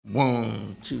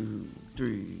1, 2,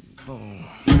 3, 4.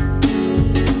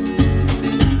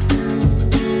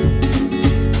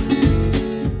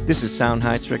 This is Sound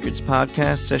Heights Records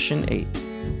Podcast Session 8,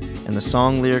 and the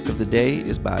song lyric of the day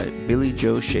is by Billy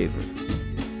Joe Shaver.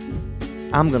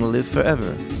 I'm gonna live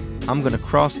forever. I'm gonna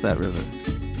cross that river.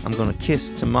 I'm gonna kiss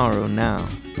tomorrow now.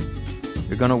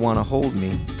 You're gonna wanna hold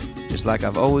me, just like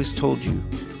I've always told you.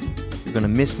 You're gonna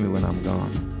miss me when I'm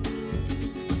gone.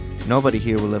 Nobody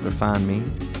here will ever find me,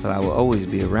 but I will always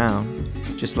be around.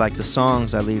 Just like the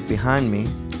songs I leave behind me,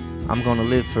 I'm gonna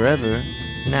live forever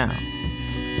now.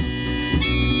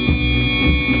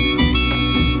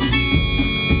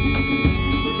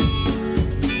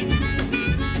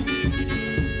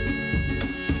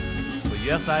 Well,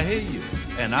 yes, I hear you,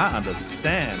 and I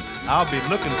understand. I'll be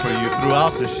looking for you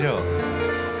throughout the show.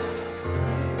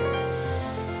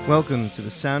 Welcome to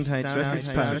the Sound Heights Records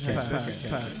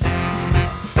Podcast.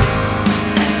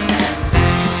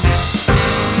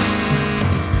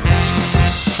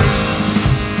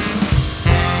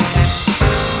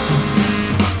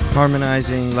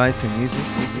 Harmonizing life and music,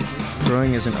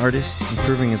 growing as an artist,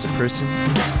 improving as a person,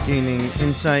 gaining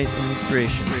insight and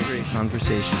inspiration,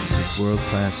 conversations with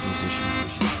world-class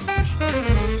musicians.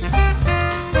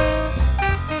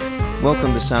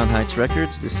 Welcome to Sound Heights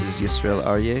Records. This is Yisrael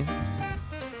Aryeh.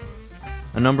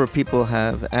 A number of people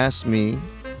have asked me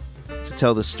to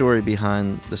tell the story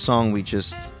behind the song we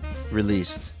just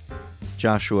released,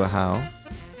 Joshua Howe.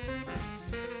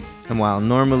 And while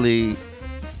normally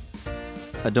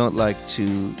I don't like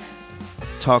to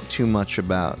talk too much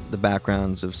about the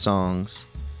backgrounds of songs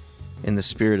in the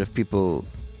spirit of people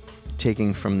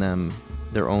taking from them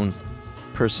their own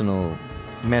personal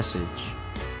message.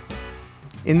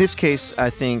 In this case,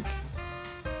 I think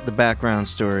the background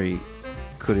story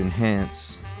could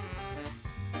enhance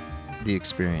the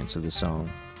experience of the song.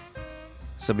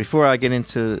 So before I get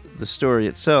into the story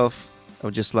itself, I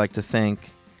would just like to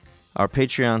thank our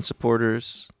Patreon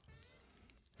supporters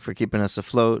for keeping us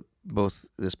afloat, both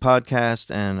this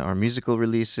podcast and our musical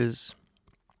releases.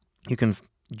 You can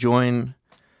join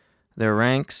their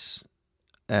ranks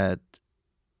at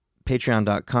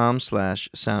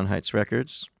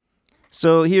patreon.com/SoundHeightsRecords.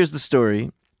 So here's the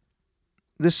story.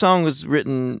 This song was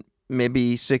written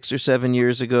maybe 6 or 7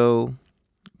 years ago,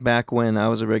 back when I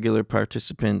was a regular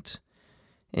participant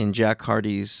in Jack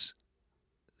Hardy's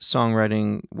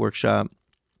songwriting workshop.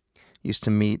 Used to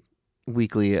meet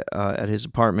weekly at his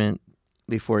apartment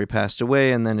before he passed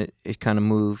away, and then it kind of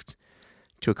moved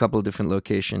to a couple of different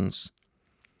locations.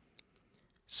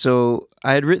 So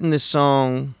I had written this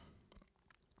song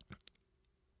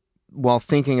while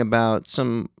thinking about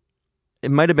it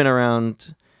might have been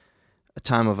around a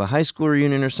time of a high school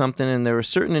reunion or something, and there were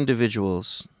certain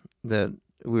individuals that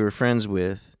we were friends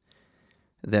with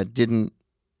that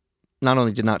not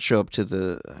only did not show up to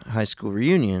the high school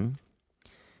reunion,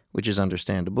 which is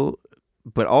understandable,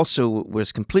 but also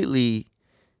was completely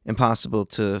impossible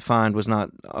to find, was not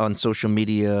on social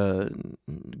media,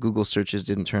 Google searches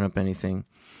didn't turn up anything,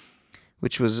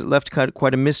 which was left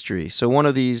quite a mystery. So one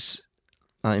of these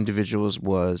individuals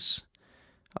was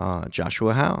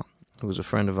Joshua Howe, who was a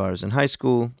friend of ours in high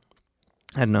school,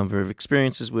 had a number of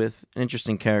experiences with, an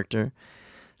interesting character.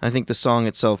 I think the song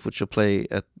itself, which will play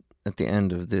at the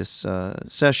end of this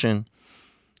session,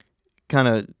 kind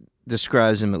of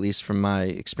describes him, at least from my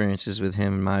experiences with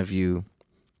him and my view.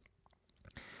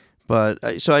 But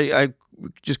I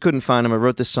just couldn't find him. I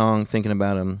wrote this song thinking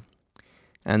about him,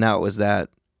 and that was that.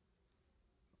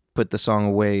 Put the song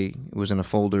away. It was in a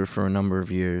folder for a number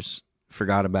of years.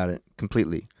 Forgot about it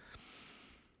completely.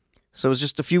 So it was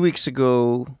just a few weeks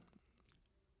ago.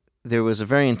 There was a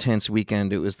very intense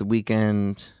weekend. It was the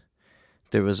weekend.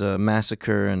 There was a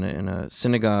massacre in a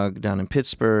synagogue down in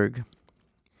Pittsburgh.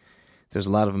 There's a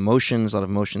lot of emotions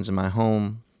in my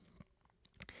home.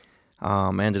 I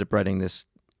ended up writing this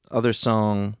other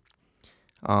song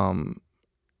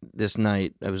this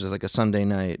night. It was just like a Sunday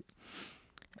night.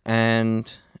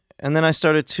 And then I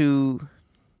started to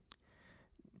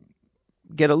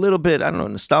get a little bit,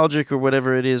 nostalgic or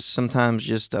whatever it is sometimes.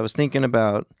 Just I was thinking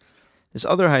about this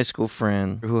other high school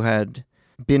friend who had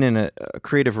been in a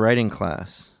creative writing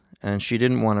class, and she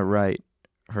didn't want to write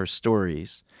her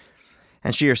stories.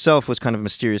 And she herself was kind of a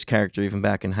mysterious character even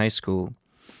back in high school.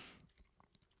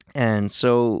 And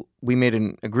so we made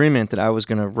an agreement that I was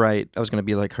going to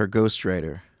be like her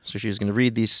ghostwriter. So she was going to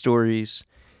read these stories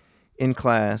in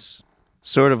class,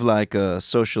 sort of like a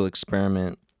social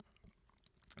experiment.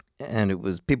 And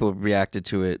people reacted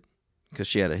to it because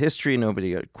she had a history.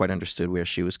 Nobody quite understood where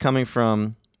she was coming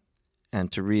from.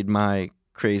 And to read my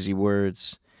crazy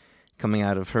words coming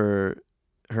out of her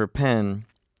pen,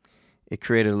 it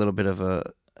created a little bit of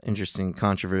a interesting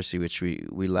controversy, which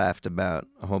we laughed about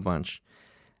a whole bunch.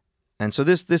 And so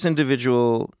this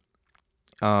individual,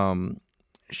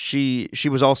 she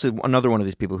was also another one of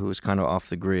these people who was kind of off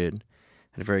the grid,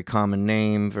 had a very common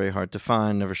name, very hard to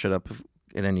find, never showed up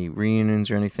at any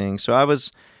reunions or anything. So I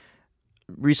was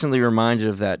recently reminded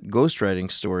of that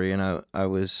ghostwriting story, and I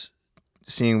was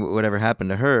seeing whatever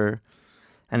happened to her.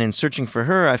 And in searching for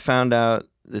her, I found out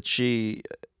that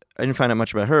I didn't find out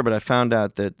much about her, but I found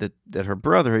out that her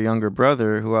brother, her younger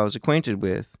brother, who I was acquainted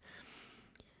with,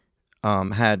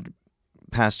 had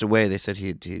passed away. They said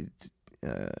he'd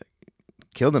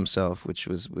killed himself, which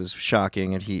was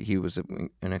shocking. And he was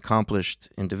an accomplished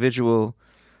individual.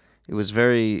 It was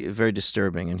very, very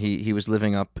disturbing. And he was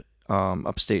living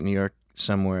upstate New York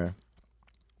somewhere.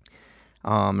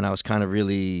 And I was kind of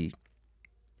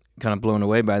blown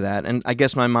away by that. And I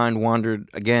guess my mind wandered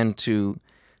again to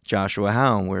Joshua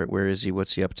Howe. Where is he?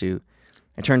 What's he up to?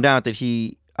 It turned out that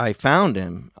I found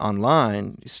him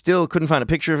online. Still couldn't find a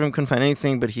picture of him, couldn't find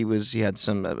anything, but he had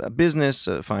a business,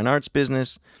 a fine arts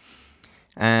business,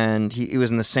 and he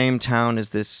was in the same town as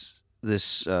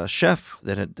this chef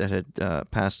that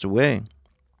had passed away.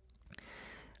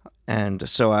 And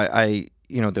so I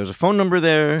there was a phone number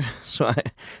there. So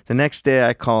the next day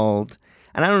I called,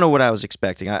 and I don't know what I was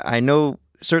expecting. I know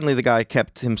certainly the guy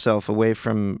kept himself away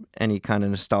from any kind of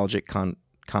nostalgic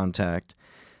contact.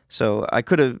 So I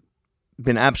could have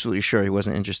been absolutely sure he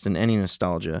wasn't interested in any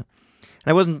nostalgia.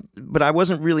 But I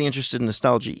wasn't really interested in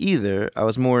nostalgia either. I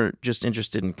was more just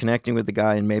interested in connecting with the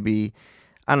guy and maybe,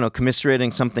 I don't know,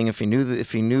 commiserating something if he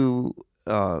knew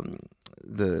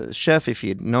the chef, if he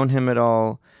had known him at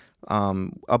all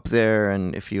up there,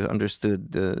 and if you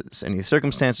understood any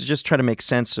circumstances, just try to make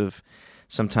sense of.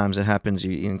 Sometimes it happens,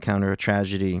 you encounter a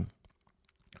tragedy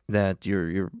that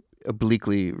you're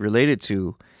obliquely related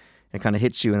to, and it kind of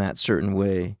hits you in that certain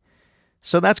way.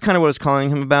 So that's kind of what I was calling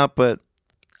him about, but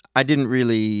I couldn't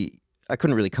really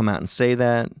come out and say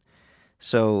that.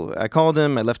 So I called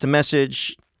him, I left a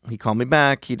message, he called me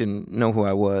back, he didn't know who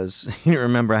I was, he didn't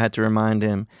remember, I had to remind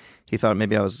him. He thought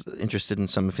maybe I was interested in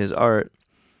some of his art.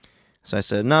 So I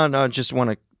said, no, I just want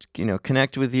to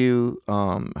connect with you,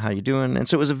 how you doing? And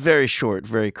so it was a very short,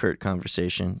 very curt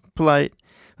conversation, polite,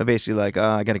 but basically like,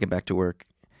 I got to get back to work.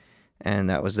 And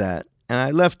that was that. And I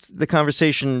left the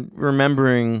conversation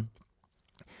remembering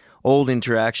old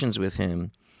interactions with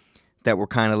him that were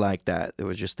kind of like that. There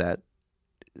was just that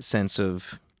sense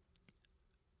of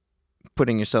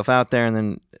putting yourself out there, and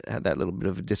then had that little bit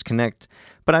of a disconnect.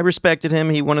 But I respected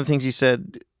him. One of the things he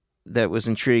said that was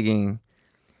intriguing,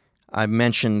 I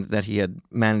mentioned that he had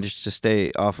managed to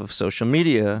stay off of social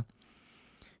media,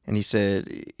 and I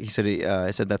said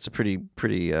that's a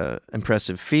pretty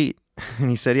impressive feat. And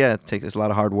he said, yeah, it's a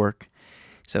lot of hard work.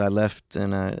 He said, I left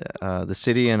the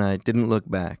city and I didn't look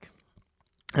back.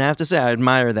 And I have to say, I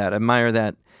admire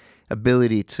that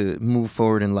ability to move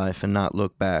forward in life and not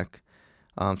look back.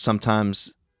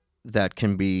 Sometimes that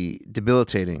can be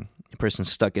debilitating. A person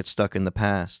gets stuck in the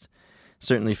past.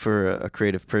 Certainly for a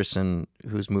creative person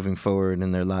who's moving forward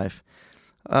in their life.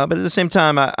 But at the same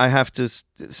time, I have to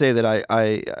say that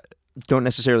I don't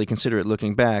necessarily consider it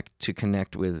looking back to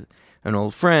connect with an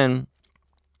old friend,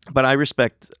 but I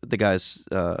respect the guy's,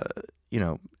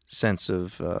 sense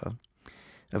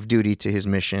of duty to his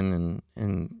mission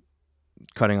and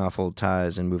cutting off old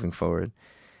ties and moving forward.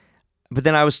 But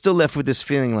then I was still left with this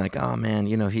feeling like, oh man,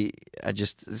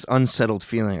 this unsettled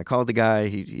feeling. I called the guy,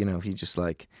 he just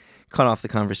like cut off the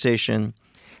conversation.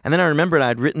 And then I remembered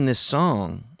I'd written this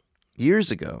song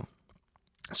years ago.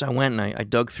 So I went and I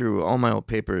dug through all my old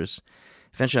papers.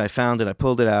 Eventually I found it, I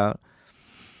pulled it out,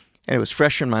 and it was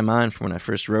fresh in my mind from when I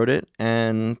first wrote it.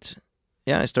 And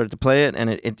yeah, I started to play it, and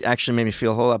it actually made me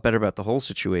feel a whole lot better about the whole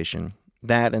situation.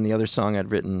 That and the other song I'd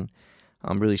written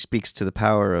really speaks to the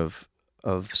power of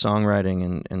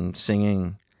songwriting and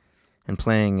singing and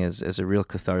playing as a real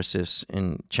catharsis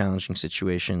in challenging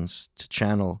situations to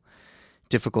channel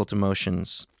difficult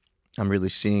emotions. I'm really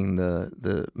seeing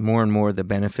the more and more the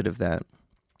benefit of that.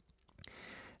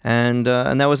 And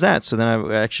that was that. So then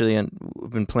I actually have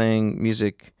been playing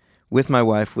music with my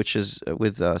wife, which is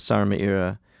with Sarah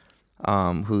Meira,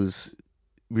 who's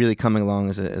really coming along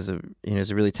as a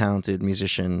really talented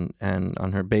musician, and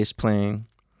on her bass playing,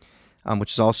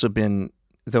 which has also been,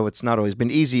 though it's not always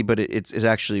been easy, but it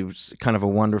actually was kind of a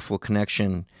wonderful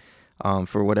connection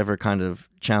for whatever kind of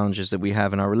challenges that we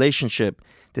have in our relationship.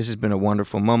 This has been a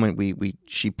wonderful moment.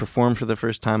 She performed for the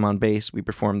first time on bass. We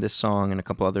performed this song and a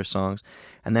couple other songs,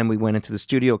 and then we went into the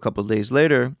studio a couple of days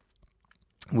later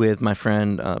with my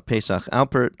friend Pesach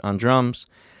Alpert on drums,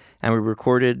 and we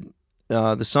recorded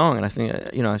the song, and I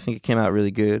think it came out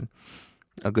really good.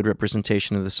 A good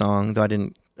representation of the song, though I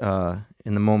didn't,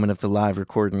 in the moment of the live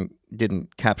recording,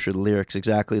 didn't capture the lyrics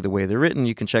exactly the way they're written.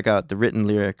 You can check out the written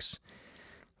lyrics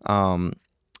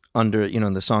under,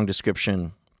 in the song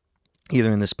description,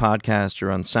 either in this podcast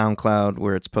or on SoundCloud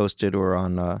where it's posted, or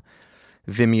on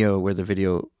Vimeo where the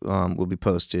video will be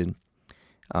posted.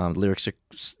 The lyrics are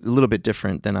a little bit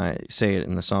different than I say it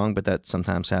in the song, but that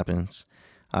sometimes happens.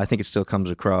 I think it still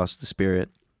comes across the spirit.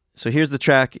 So here's the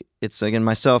track. It's, again,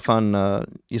 myself on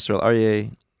Yisrael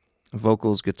Aryeh,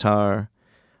 vocals, guitar,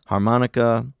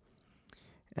 harmonica,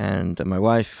 and my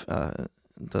wife,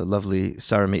 the lovely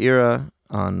Sarah Meira,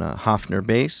 on Hofner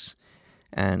bass,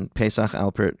 and Pesach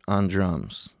Alpert on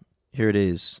drums. Here it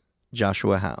is,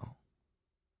 Joshua Howe.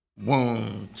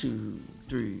 1, 2,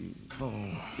 3, 4.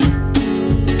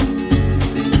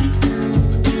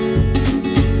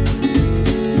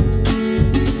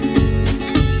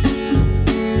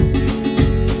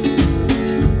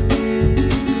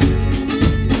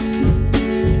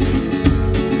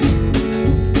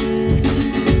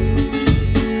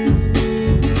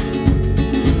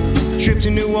 Trip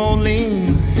to New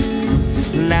Orleans,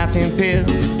 laughing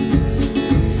pills,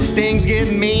 things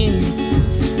get mean,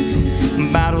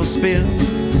 bottles spill.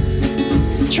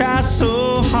 Try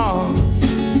so hard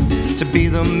to be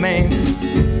the man,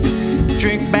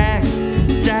 drink back,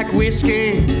 Jack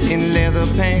whiskey in leather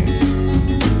pants.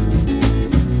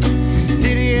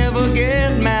 Did he ever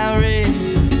get married?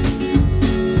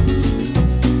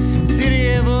 Did he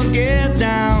ever get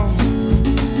down?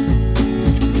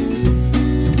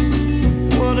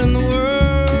 What in the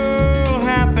world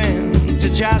happened to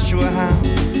Joshua Howe?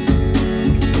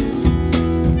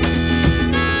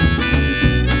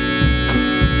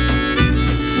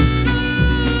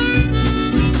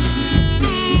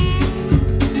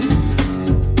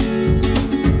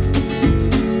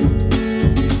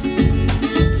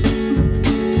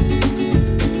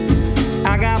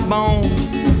 I got bone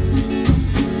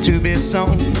to be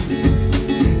sown.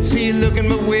 See you looking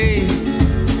my way,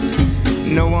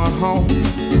 no one home.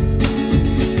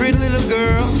 Pretty little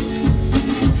girl,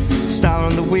 star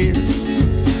on the whiz.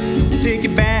 Take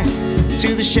you back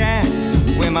to the shack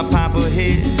where my papa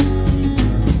hid.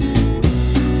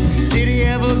 Did he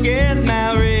ever get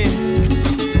married?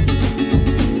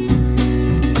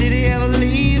 Did he ever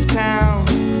leave town?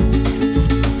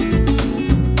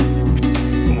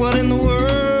 What in the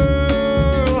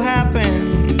world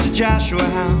happened to Joshua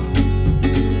Howe?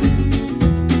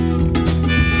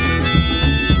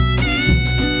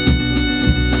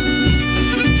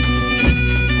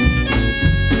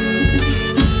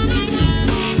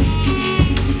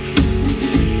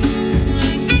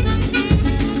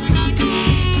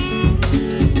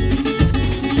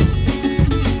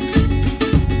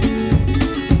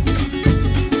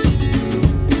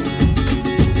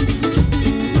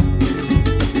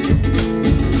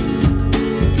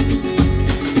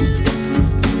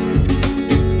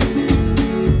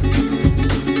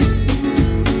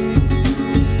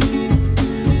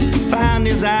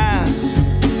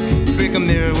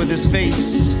 His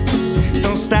face,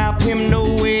 don't stop him no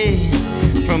way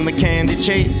from the candy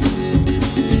chase.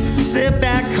 Sip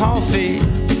that coffee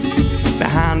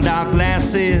behind dark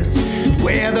glasses,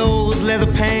 wear those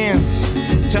leather pants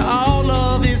to all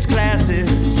of his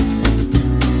classes.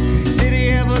 Did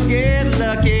he ever get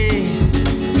lucky?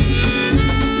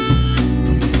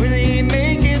 Will he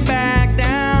make it back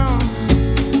down?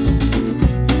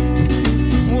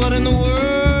 What in the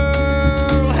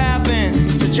world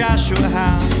happened to Joshua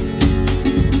Howe?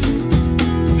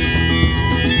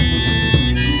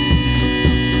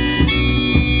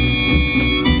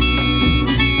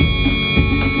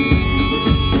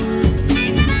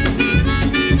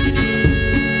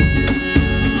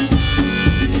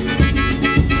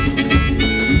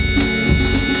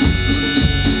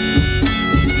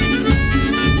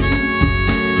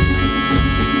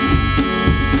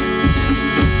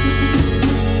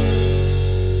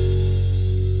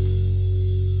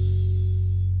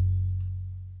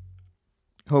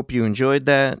 Hope you enjoyed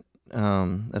that.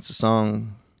 That's a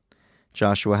song,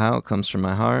 Joshua Howe. It comes from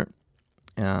my heart.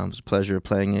 It was a pleasure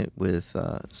playing it with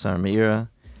Sarah Meira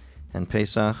and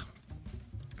Pesach.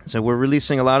 So we're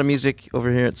releasing a lot of music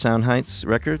over here at Sound Heights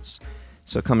Records.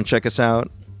 So come and check us out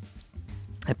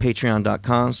at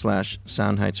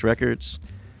patreon.com/Sound Heights Records.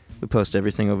 We post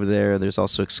everything over there. There's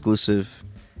also exclusive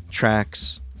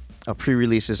tracks,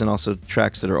 pre-releases, and also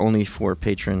tracks that are only for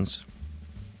patrons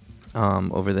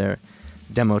over there.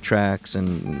 Demo tracks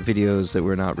and videos that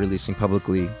we're not releasing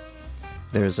publicly.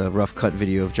 There's a rough cut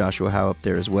video of Joshua Howe up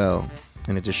there as well,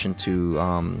 in addition to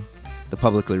the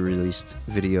publicly released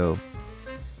video.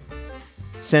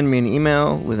 Send me an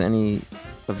email with any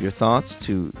of your thoughts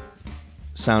to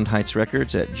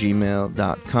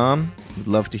soundheightsrecords@gmail.com. We'd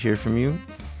love to hear from you.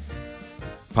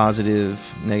 Positive,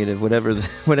 negative, whatever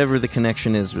the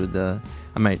connection is with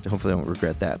hopefully I won't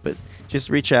regret that, but just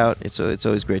reach out. It's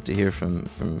always great to hear from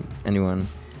anyone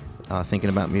thinking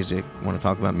about music, want to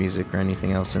talk about music or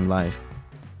anything else in life.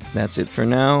 That's it for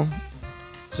now.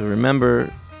 So remember,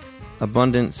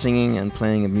 abundant singing and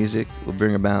playing of music will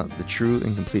bring about the true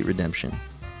and complete redemption.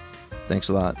 Thanks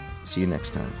a lot. See you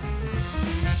next time.